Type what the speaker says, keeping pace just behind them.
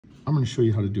I'm going to show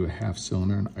you how to do a half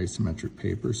cylinder on isometric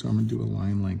paper. So I'm going to do a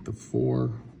line length of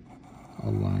 4, a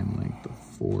line length of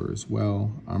 4 as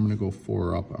well. I'm going to go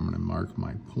 4 up. I'm going to mark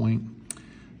my point.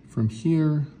 From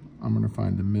here, I'm going to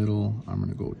find the middle. I'm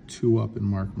going to go 2 up and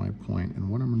mark my point. And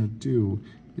what I'm going to do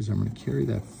is I'm going to carry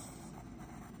that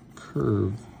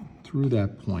curve through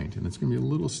that point, and it's going to be a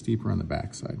little steeper on the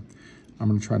backside. I'm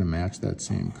going to try to match that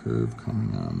same curve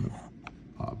coming on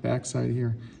the backside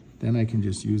here. Then I can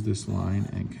just use this line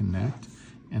and connect,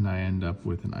 and I end up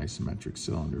with an isometric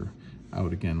cylinder. I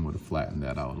would again would have flattened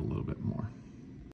that out a little bit more.